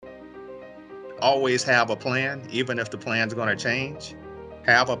Always have a plan, even if the plan's going to change.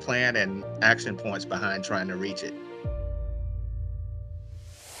 Have a plan and action points behind trying to reach it.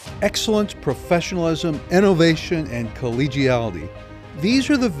 Excellence, professionalism, innovation, and collegiality.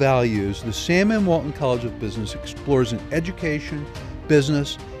 These are the values the Sam M. Walton College of Business explores in education,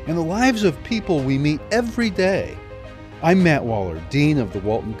 business, and the lives of people we meet every day. I'm Matt Waller, Dean of the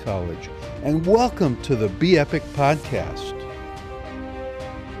Walton College, and welcome to the Be Epic podcast.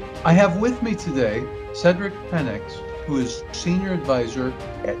 I have with me today Cedric Penix, who is Senior Advisor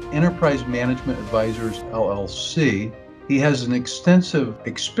at Enterprise Management Advisors, LLC. He has an extensive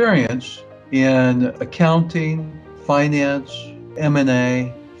experience in accounting, finance,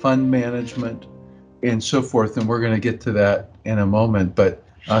 M&A, fund management, and so forth, and we're going to get to that in a moment. But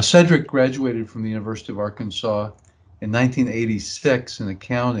Cedric graduated from the University of Arkansas in 1986 in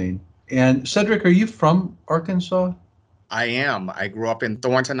accounting. And Cedric, are you from Arkansas? I am. I grew up in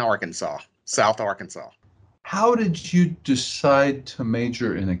Thornton, Arkansas, South Arkansas. How did you decide to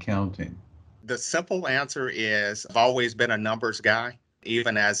major in accounting? The simple answer is I've always been a numbers guy.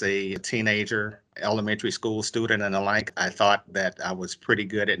 Even as a teenager, elementary school student and the like, I thought that I was pretty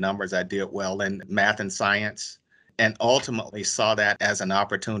good at numbers. I did well in math and science, and ultimately saw that as an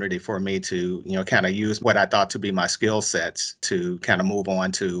opportunity for me to, kind of use what I thought to be my skill sets to kind of move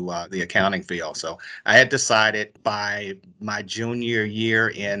on to the accounting field. So I had decided by my junior year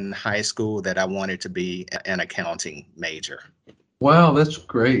in high school that I wanted to be an accounting major. Wow, that's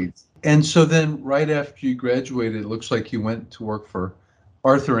great. And so then right after you graduated, it looks like you went to work for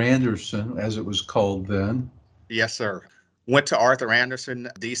Arthur Andersen, as it was called then. Yes, sir. Went to Arthur Andersen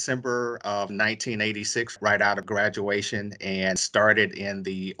December of 1986, right out of graduation, and started in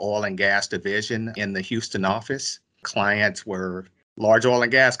the oil and gas division in the Houston office. Clients were large oil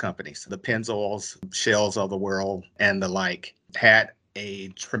and gas companies, the Pennzoils, Shells of the world, and the like. Had a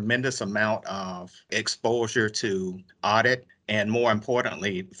tremendous amount of exposure to audit, and more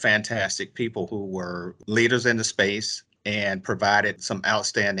importantly, fantastic people who were leaders in the space and provided some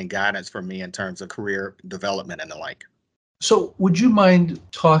outstanding guidance for me in terms of career development and the like. So would you mind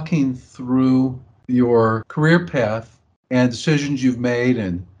talking through your career path and decisions you've made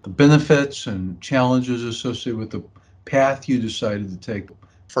and the benefits and challenges associated with the path you decided to take?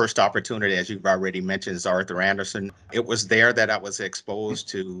 First opportunity, as you've already mentioned, is Arthur Andersen. It was there that I was exposed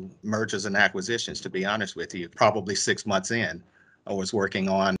to mergers and acquisitions, to be honest with you. Probably 6 months in, I was working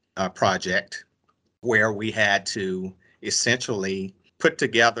on a project where we had to essentially put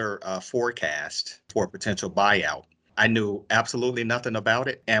together a forecast for a potential buyout. I knew absolutely nothing about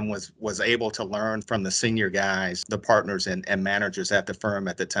it and was able to learn from the senior guys, the partners and managers at the firm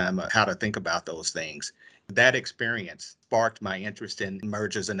at the time, how to think about those things. That experience sparked my interest in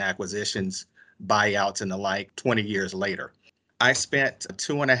mergers and acquisitions, buyouts and the like 20 years later. I spent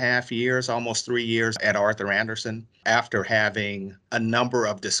 2.5 years, almost 3 years at Arthur Andersen after having a number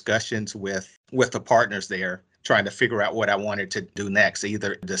of discussions with the partners there, trying to figure out what I wanted to do next,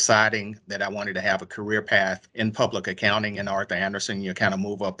 either deciding that I wanted to have a career path in public accounting in Arthur Andersen, you kind of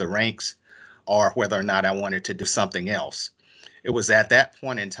move up the ranks, or whether or not I wanted to do something else. It was at that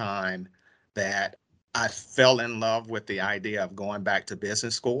point in time that I fell in love with the idea of going back to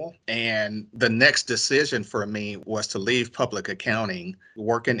business school. And the next decision for me was to leave public accounting,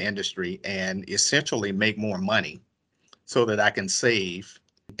 work in industry, and essentially make more money so that I can save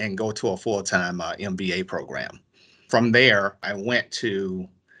and go to a full-time MBA program. From there, I went to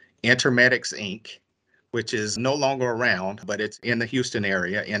Intermedics Inc., which is no longer around, but it's in the Houston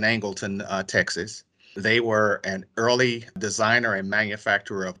area in Angleton, Texas. They were an early designer and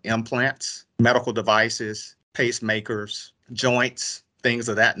manufacturer of implants, medical devices, pacemakers, joints, things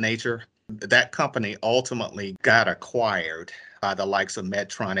of that nature. That company ultimately got acquired by the likes of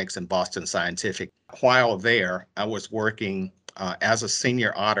Medtronic and Boston Scientific. While there, I was working as a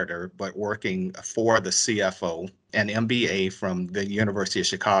senior auditor, but working for the CFO, an MBA from the University of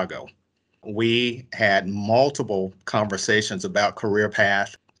Chicago. We had multiple conversations about career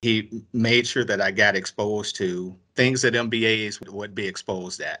path. He made sure that I got exposed to things that MBAs would be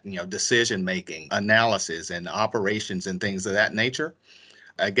exposed at, decision making, analysis, and operations and things of that nature.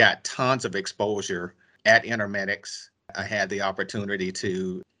 I got tons of exposure at Intermedics. I had the opportunity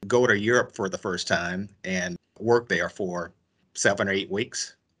to go to Europe for the first time and work there for 7 or 8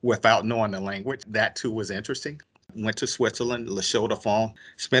 weeks without knowing the language. That too was interesting. Went to Switzerland, La Chaux-de-Fonds,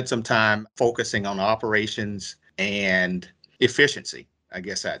 spent some time focusing on operations and efficiency, I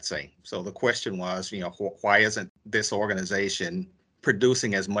guess I'd say. So the question was, why isn't this organization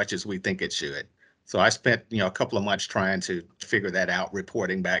producing as much as we think it should? So I spent, a couple of months trying to figure that out,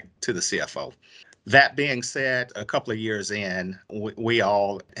 reporting back to the CFO. That being said, a couple of years in, we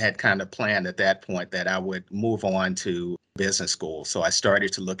all had kind of planned at that point that I would move on to business school. So I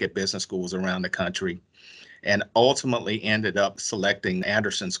started to look at business schools around the country and ultimately ended up selecting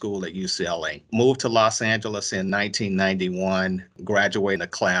Anderson School at UCLA. Moved to Los Angeles in 1991, graduated a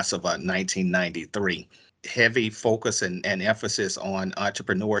class of 1993. Heavy focus and emphasis on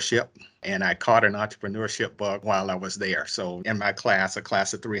entrepreneurship. And I caught an entrepreneurship bug while I was there. So in my class, a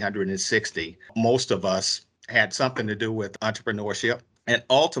class of 360, most of us had something to do with entrepreneurship. And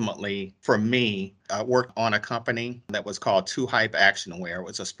ultimately, for me, I worked on a company that was called 2Hype Actionwear. It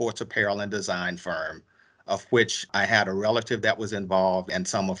was a sports apparel and design firm, of which I had a relative that was involved and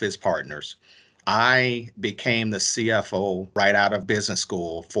some of his partners. I became the CFO right out of business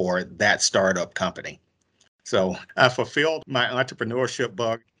school for that startup company. So I fulfilled my entrepreneurship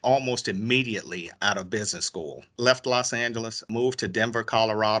bug almost immediately out of business school. Left Los Angeles, moved to Denver,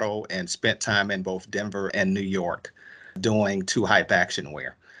 Colorado, and spent time in both Denver and New York doing 2Hype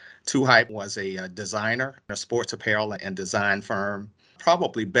Actionwear. 2Hype was a designer, a sports apparel and design firm,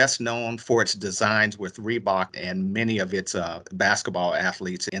 probably best known for its designs with Reebok and many of its basketball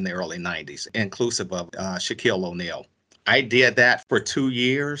athletes in the early 90s, inclusive of Shaquille O'Neal. I did that for 2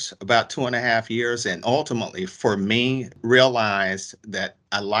 years, about 2.5 years, and ultimately for me, realized that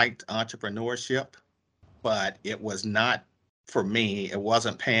I liked entrepreneurship, but it was not for me, it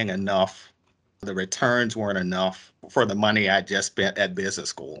wasn't paying enough. The returns weren't enough for the money I just spent at business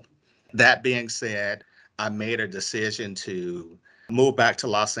school. That being said, I made a decision to move back to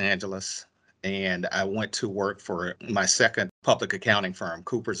Los Angeles and I went to work for my second public accounting firm,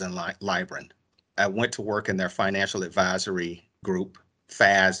 Coopers and Lybrand. I went to work in their financial advisory group,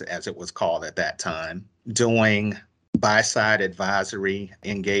 FAS as it was called at that time, doing buy-side advisory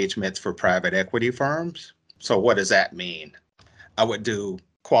engagements for private equity firms. So what does that mean? I would do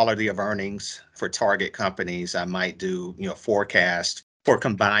quality of earnings for target companies. I might do, forecast for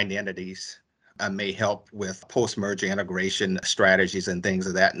combined entities. I may help with post-merger integration strategies and things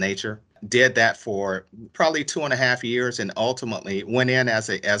of that nature. Did that for probably 2.5 years and ultimately went in as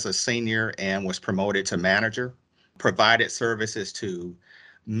a senior and was promoted to manager. Provided services to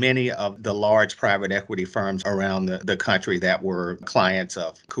many of the large private equity firms around the country that were clients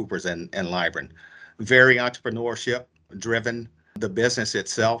of Coopers and Lybrand. Very entrepreneurship driven. The business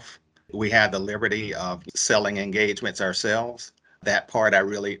itself, we had the liberty of selling engagements ourselves. That part I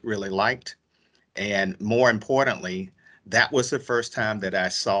really, really liked. And more importantly, that was the first time that I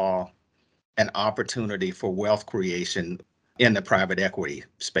saw an opportunity for wealth creation in the private equity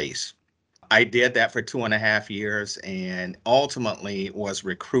space. I did that for 2.5 years and ultimately was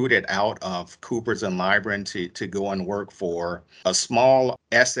recruited out of Coopers and Lybrand to go and work for a small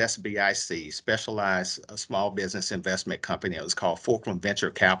SSBIC, specialized small business investment company. It was called Fulcrum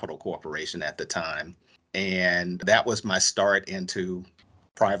Venture Capital Corporation at the time. And that was my start into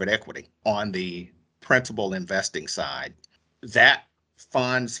private equity on the principal investing side. That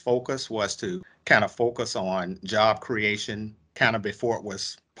fund's focus was to kind of focus on job creation, kind of before it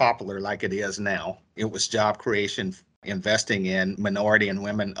was popular like it is now. It was job creation, investing in minority and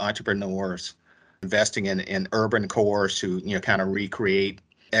women entrepreneurs, investing in urban cores to kind of recreate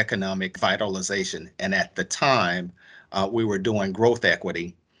economic vitalization. And at the time, we were doing growth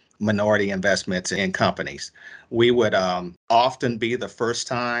equity, minority investments in companies. We would often be the first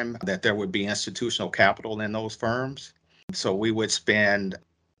time that there would be institutional capital in those firms. So we would spend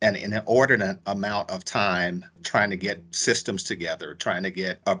an inordinate amount of time trying to get systems together, trying to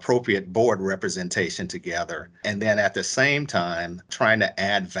get appropriate board representation together, and then at the same time trying to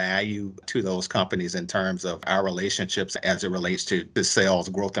add value to those companies in terms of our relationships as it relates to sales,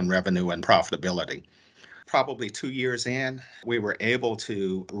 growth and revenue and profitability. Probably 2 years in, we were able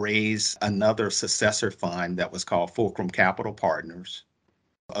to raise another successor fund that was called Fulcrum Capital Partners,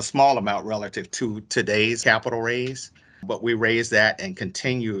 a small amount relative to today's capital raise. But we raised that and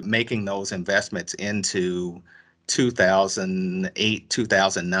continued making those investments into 2008,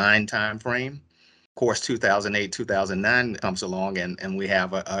 2009 timeframe. Of course, 2008, 2009 comes along and we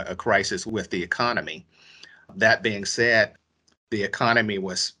have a crisis with the economy. That being said, the economy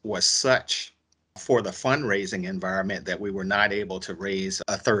was such for the fundraising environment that we were not able to raise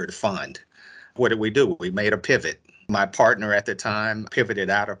a third fund. What did we do? We made a pivot. My partner at the time pivoted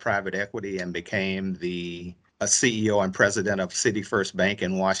out of private equity and became a CEO and president of City First Bank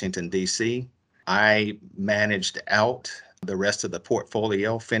in Washington, D.C. I managed out the rest of the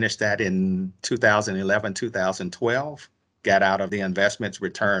portfolio, finished that in 2011, 2012, got out of the investments,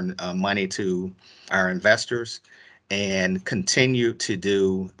 returned money to our investors, and continued to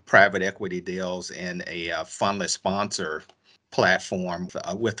do private equity deals in a fundless sponsor platform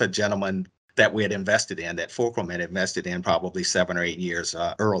with a gentleman that we had invested in, that Fulcrum had invested in probably 7 or 8 years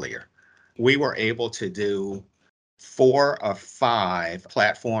earlier. We were able to do 4 or 5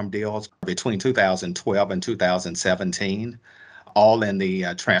 platform deals between 2012 and 2017, all in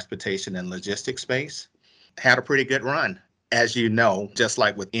the transportation and logistics space. Had a pretty good run. As you know, just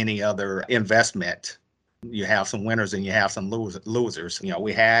like with any other investment, you have some winners and you have some losers.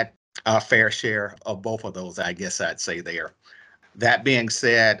 We had a fair share of both of those, I guess I'd say there. That being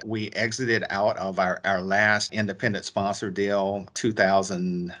said, we exited out of our last independent sponsor deal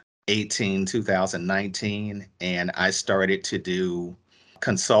 2018, 2019, and I started to do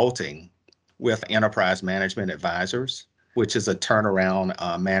consulting with Enterprise Management Advisors, which is a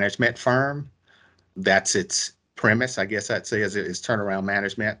turnaround management firm. That's its premise, I guess I'd say, is turnaround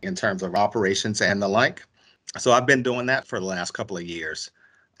management in terms of operations and the like. So I've been doing that for the last couple of years.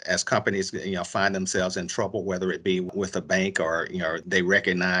 As companies, find themselves in trouble, whether it be with a bank or, they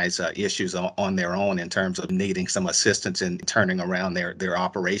recognize issues on their own in terms of needing some assistance in turning around their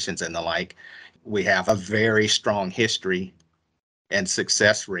operations and the like. We have a very strong history and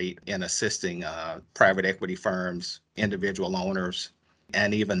success rate in assisting private equity firms, individual owners,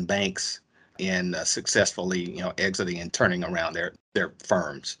 and even banks in successfully, exiting and turning around their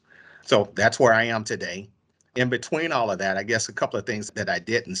firms. So that's where I am today. In between all of that, I guess a couple of things that I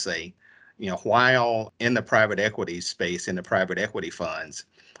didn't say, while in the private equity space, in the private equity funds,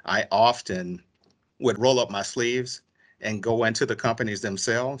 I often would roll up my sleeves and go into the companies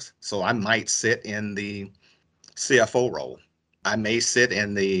themselves. So I might sit in the CFO role. I may sit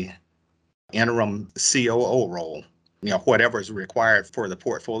in the interim COO role, whatever is required for the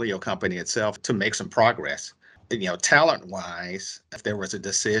portfolio company itself to make some progress. Talent-wise, if there was a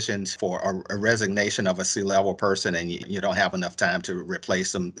decision for a resignation of a C-level person and you don't have enough time to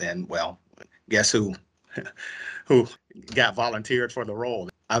replace them, then, well, guess who got volunteered for the role?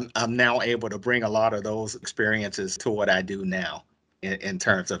 I'm now able to bring a lot of those experiences to what I do now in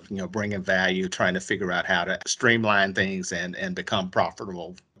terms of, bringing value, trying to figure out how to streamline things and become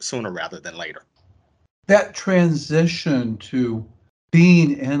profitable sooner rather than later. That transition to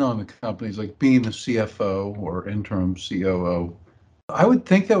being in on the companies, like being the CFO or interim COO, I would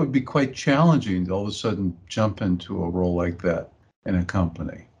think that would be quite challenging to all of a sudden jump into a role like that in a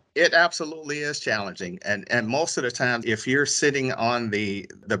company. It absolutely is challenging. And most of the time, if you're sitting on the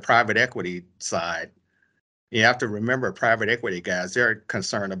private equity side, you have to remember private equity guys, they're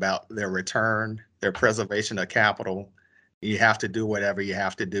concerned about their return, their preservation of capital. You have to do whatever you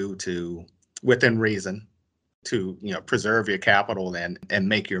have to do to, within reason, to preserve your capital and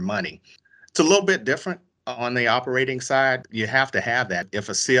make your money. It's a little bit different on the operating side. You have to have that. If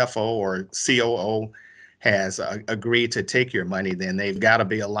a CFO or COO has agreed to take your money, then they've got to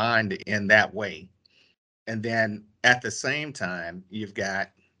be aligned in that way. And then at the same time, you've got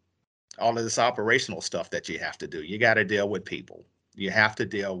all of this operational stuff that you have to do. You got to deal with people. You have to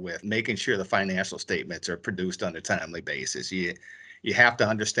deal with making sure the financial statements are produced on a timely basis. You have to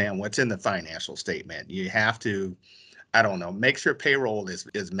understand what's in the financial statement. You have to, make sure payroll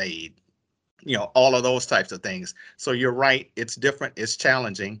is made, all of those types of things. So you're right. It's different. It's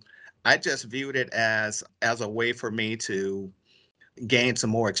challenging. I just viewed it as a way for me to gain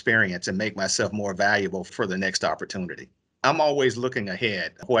some more experience and make myself more valuable for the next opportunity. I'm always looking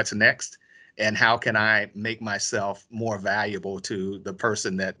ahead. What's next? And how can I make myself more valuable to the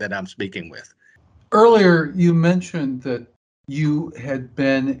person that I'm speaking with? Earlier, you mentioned that you had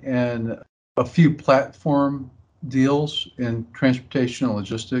been in a few platform deals in transportation and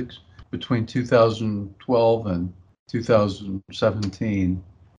logistics between 2012 and 2017.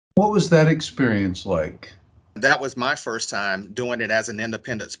 What was that experience like? That was my first time doing it as an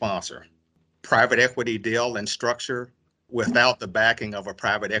independent sponsor. Private equity deal and structure without the backing of a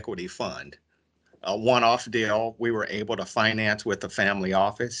private equity fund. A one-off deal we were able to finance with the family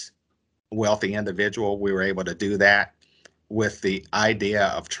office, wealthy individual. We were able to do that with the idea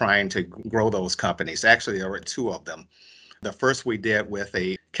of trying to grow those companies. Actually, there were 2 of them. The first we did with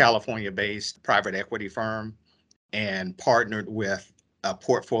a California-based private equity firm and partnered with a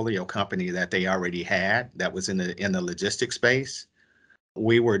portfolio company that they already had that was in the logistics space.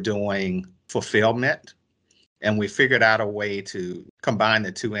 We were doing fulfillment, and we figured out a way to combine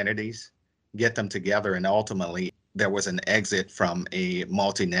the 2 entities, get them together, and ultimately there was an exit from a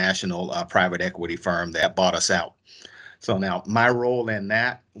multinational private equity firm that bought us out. So now my role in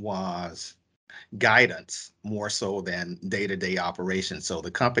that was guidance more so than day-to-day operations. So the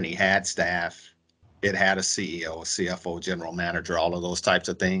company had staff. It had a CEO, CFO, general manager, all of those types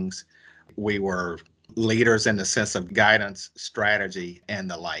of things. We were leaders in the sense of guidance, strategy, and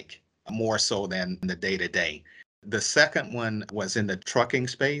the like, more so than the day-to-day. The second one was in the trucking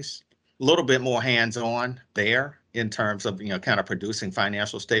space. little bit more hands-on there in terms of, kind of producing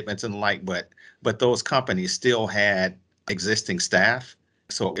financial statements and the like, but those companies still had existing staff.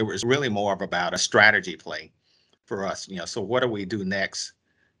 So it was really more of about a strategy play for us. So what do we do next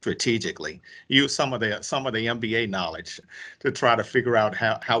strategically? Use some of the MBA knowledge to try to figure out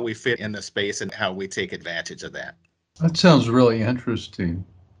how we fit in the space and how we take advantage of that. That sounds really interesting.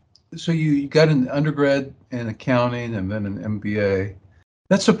 So you got an undergrad in accounting and then an MBA.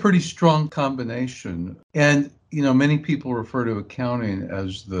 That's a pretty strong combination. And, many people refer to accounting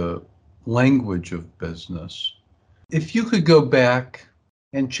as the language of business. If you could go back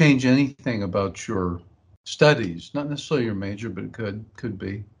and change anything about your studies, not necessarily your major, but it could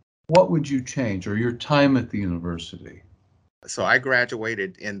be, what would you change, or your time at the university? So I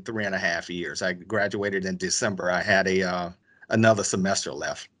graduated in 3.5 years. I graduated in December. I had another semester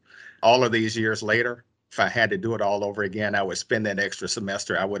left. All of these years later, if I had to do it all over again, I would spend that extra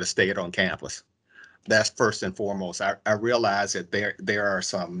semester. I would have stayed on campus. That's first and foremost. I realize that there are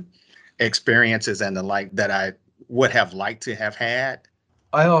some experiences and the like that I would have liked to have had.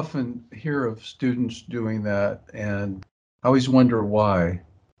 I often hear of students doing that, and I always wonder why.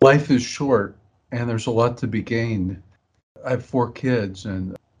 Life is short, and there's a lot to be gained. I have 4 kids,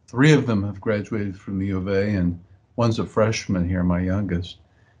 and 3 of them have graduated from the U of A, and one's a freshman here, my youngest.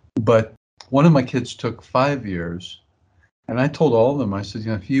 But one of my kids took 5 years, and I told all of them, I said,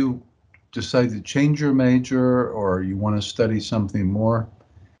 if you decide to change your major or you want to study something more,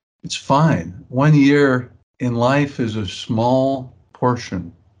 it's fine. 1 year in life is a small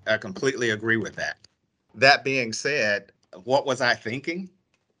portion. I completely agree with that. That being said, what was I thinking?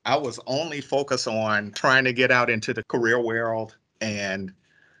 I was only focused on trying to get out into the career world and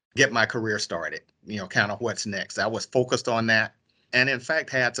get my career started, kind of what's next. I was focused on that, and in fact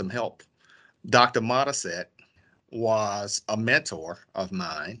had some help. Dr. Modisette was a mentor of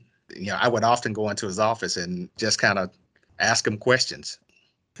mine. I would often go into his office and just kind of ask him questions.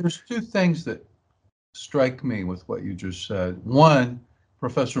 There's 2 things that strike me with what you just said. One,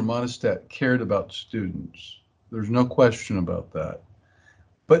 Professor Modisette cared about students. There's no question about that.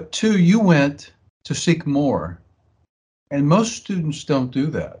 But 2, you went to seek more. And most students don't do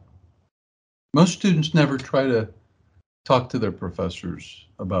that. Most students never try to talk to their professors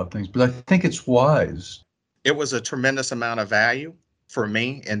about things, but I think it's wise. It was a tremendous amount of value for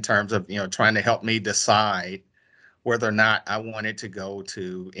me in terms of, trying to help me decide whether or not I wanted to go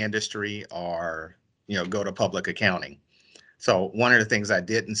to industry or, go to public accounting. So one of the things I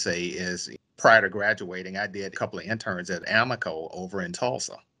didn't say is prior to graduating, I did a couple of interns at Amoco over in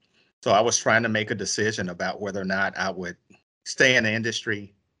Tulsa. So I was trying to make a decision about whether or not I would stay in the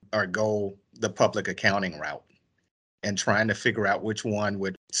industry or go the public accounting route, and trying to figure out which one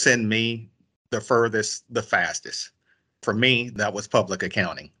would send me the furthest, the fastest. For me, that was public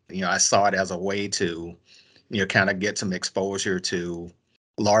accounting. I saw it as a way to, kind of get some exposure to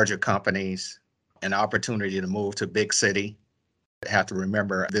larger companies, an opportunity to move to big city. I have to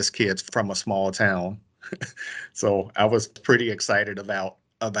remember this kid's from a small town. So I was pretty excited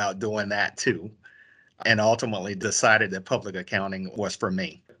about doing that too. And ultimately decided that public accounting was for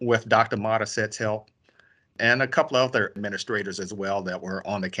me. With Dr. Modisette's help, and a couple of other administrators as well that were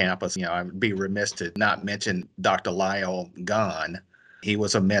on the campus. I would be remiss to not mention Dr. Lyle Gahn. He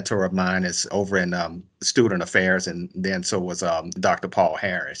was a mentor of mine as over in student affairs, and then so was Dr. Paul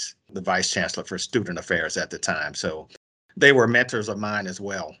Harris, the vice chancellor for student affairs at the time. So they were mentors of mine as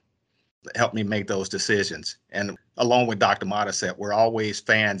well, helped me make those decisions. And along with Dr. Modisette, we're always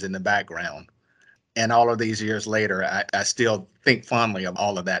fans in the background. And all of these years later, I still think fondly of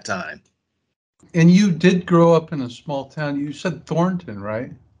all of that time. And you did grow up in a small town. You said Thornton,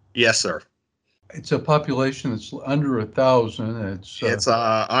 right? Yes, sir. It's a population that's under 1,000. It's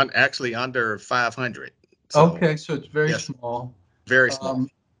actually under 500. So, okay, so it's very yes, small. very small.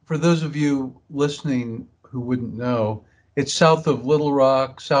 For those of you listening who wouldn't know, it's south of Little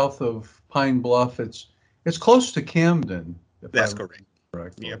Rock, south of Pine Bluff. It's close to Camden. That's correct.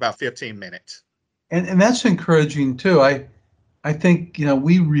 Yeah, about 15 minutes. And that's encouraging too. I think,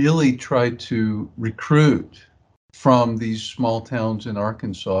 we really try to recruit from these small towns in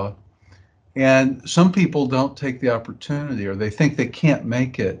Arkansas. And some people don't take the opportunity, or they think they can't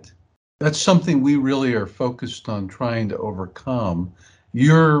make it. That's something we really are focused on trying to overcome.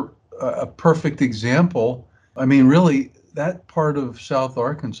 You're a perfect example. I mean, really, that part of South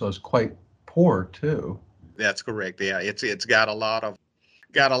Arkansas is quite poor too. That's correct. Yeah, it's got a lot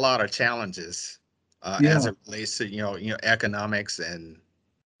of challenges as it relates to economics and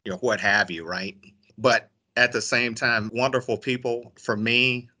what have you, right? But at the same time, wonderful people. For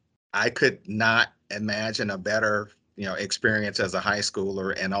me, I could not imagine a better experience as a high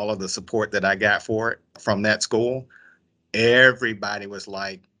schooler and all of the support that I got for it from that school, everybody was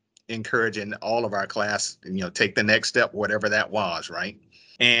like encouraging all of our class, take the next step, whatever that was, right?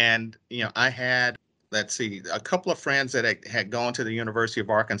 And, I had, let's see, a couple of friends that had gone to the University of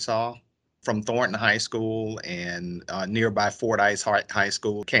Arkansas from Thornton High School and nearby Fordyce High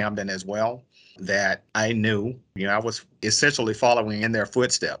School, Camden as well, that I knew. I was essentially following in their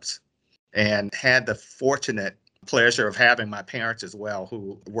footsteps and had the fortunate pleasure of having my parents as well,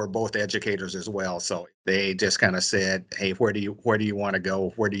 who were both educators as well. So they just kind of said, hey, where do you want to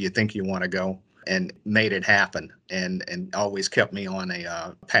go? Where do you think you want to go? And made it happen and always kept me on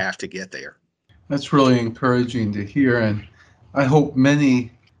a path to get there. That's really encouraging to hear. And I hope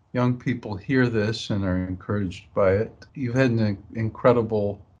many young people hear this and are encouraged by it. You've had an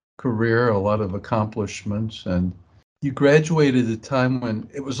incredible career, a lot of accomplishments, and you graduated at a time when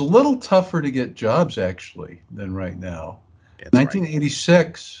it was a little tougher to get jobs, actually, than right now. That's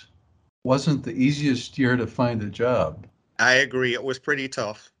 1986 wasn't the easiest year to find a job. I agree. It was pretty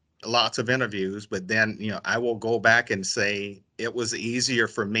tough. Lots of interviews, but then, I will go back and say it was easier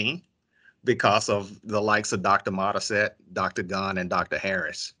for me because of the likes of Dr. Modisette, Dr. Gunn, and Dr.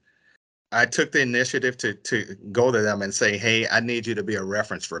 Harris. I took the initiative to go to them and say, hey, I need you to be a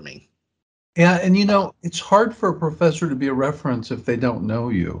reference for me. Yeah, and it's hard for a professor to be a reference if they don't know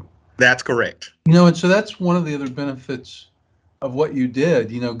you. That's correct. And so that's one of the other benefits of what you did,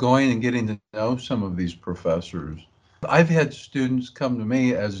 going and getting to know some of these professors. I've had students come to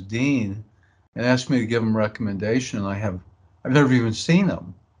me as dean and ask me to give them a recommendation, and I've never even seen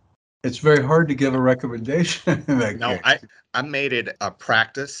them. It's very hard to give a recommendation in that case. I made it a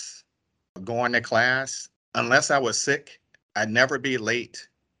practice going to class. Unless I was sick, I'd never be late.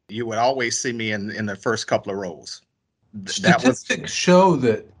 You would always see me in the first couple of rows. Statistics show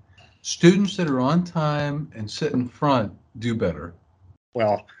that students that are on time and sit in front do better.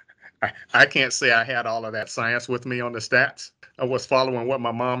 Well, I can't say I had all of that science with me on the stats. I was following what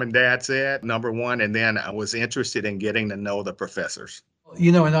my mom and dad said, number one, and then I was interested in getting to know the professors.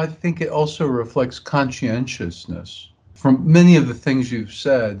 And I think it also reflects conscientiousness. From many of the things you've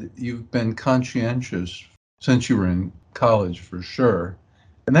said, you've been conscientious since you were in college, for sure.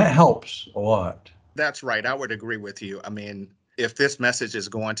 And that helps a lot. That's right. I would agree with you. I mean, if this message is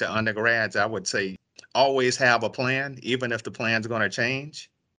going to undergrads, I would say always have a plan, even if the plan's going to change.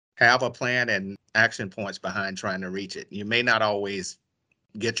 Have a plan and action points behind trying to reach it. You may not always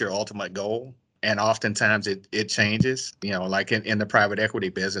get your ultimate goal, and oftentimes it changes. Like in the private equity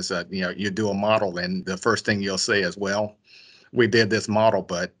business, you do a model, and the first thing you'll say is, well, we did this model,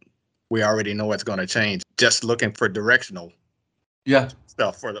 but we already know it's going to change. Just looking for directional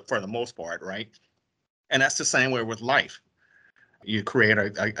stuff for the most part, right? And that's the same way with life. You create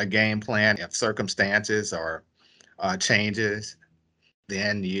a game plan. If circumstances or changes,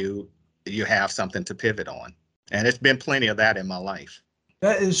 then you have something to pivot on. And it's been plenty of that in my life.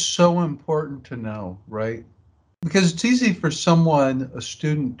 That is so important to know, right? Because it's easy for a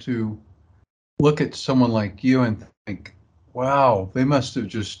student, to look at someone like you and think, wow, they must have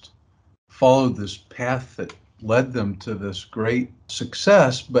just followed this path that led them to this great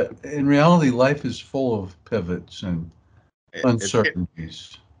success. But in reality, life is full of pivots and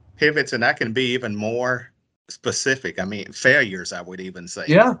uncertainties. Pivots, and that can be even more specific. I mean, failures, I would even say.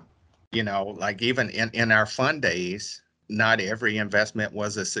 Yeah. Like even in our fund days, not every investment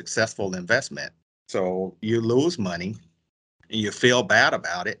was a successful investment. So you lose money, and you feel bad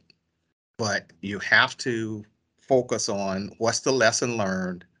about it, but you have to focus on what's the lesson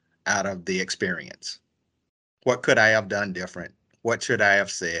learned out of the experience. What could I have done different? What should I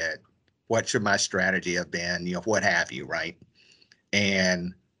have said? What should my strategy have been? What have you, right?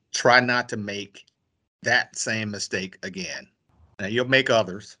 And try not to make that same mistake again. Now, you'll make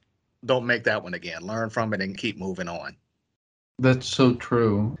others. Don't make that one again. Learn from it and keep moving on. That's so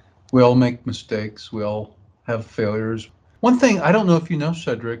true. We all make mistakes. We all have failures. One thing, I don't know if you know,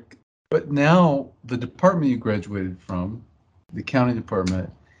 Cedric, but now the department you graduated from, the accounting department,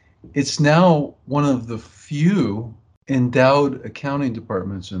 it's now one of the few endowed accounting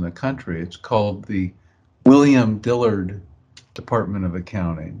departments in the country. It's called the William Dillard Department of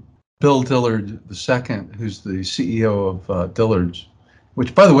Accounting. Bill Dillard II, who's the CEO of Dillard's,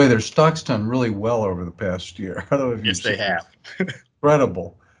 which, by the way, their stock's done really well over the past year. I don't know if yes, they have.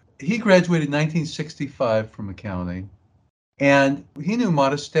 Incredible. He graduated in 1965 from accounting, and he knew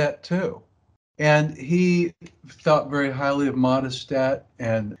Modisette too. And he thought very highly of Modisette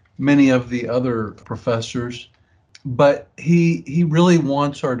and many of the other professors. But he really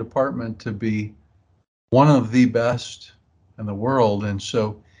wants our department to be one of the best in the world. And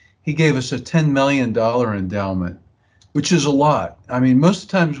so he gave us a $10 million endowment which is a lot. I mean, most of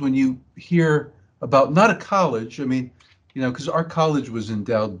the times when you hear about not a college, I mean, because our college was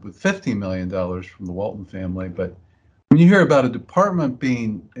endowed with $50 million from the Walton family, but when you hear about a department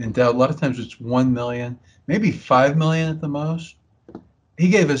being endowed, a lot of times it's 1 million, maybe 5 million at the most. He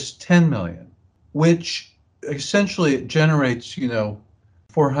gave us 10 million, which essentially it generates,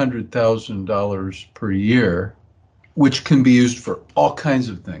 $400,000 per year, which can be used for all kinds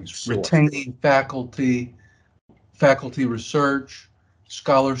of things, Sure. retaining faculty research,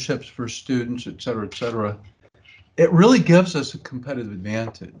 scholarships for students, et cetera, et cetera. It really gives us a competitive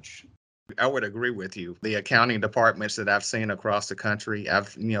advantage. I would agree with you. The accounting departments that I've seen across the country, I've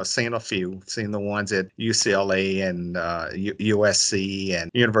seen a few, seen the ones at UCLA and USC and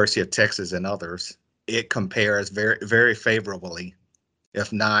University of Texas and others. It compares very, very favorably,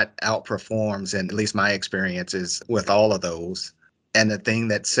 if not outperforms, in at least my experiences with all of those. And the thing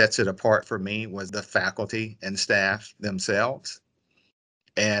that sets it apart for me was the faculty and staff themselves,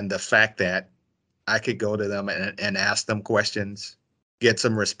 and the fact that I could go to them and ask them questions, get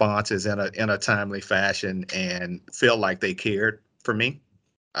some responses in a timely fashion, and feel like they cared for me.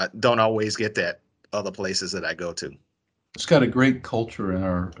 I don't always get that other places that I go to. It's got a great culture in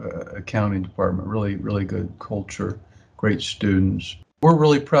our accounting department, really, really good culture, great students. We're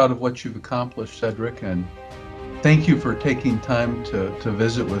really proud of what you've accomplished, Cedric, and thank you for taking time to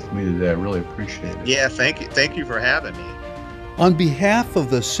visit with me today. I really appreciate it. Yeah, thank you. Thank you for having me. On behalf of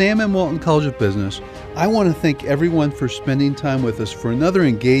the Sam M. Walton College of Business, I want to thank everyone for spending time with us for another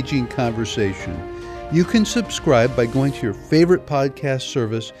engaging conversation. You can subscribe by going to your favorite podcast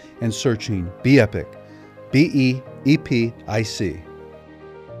service and searching Be Epic, BEEPIC.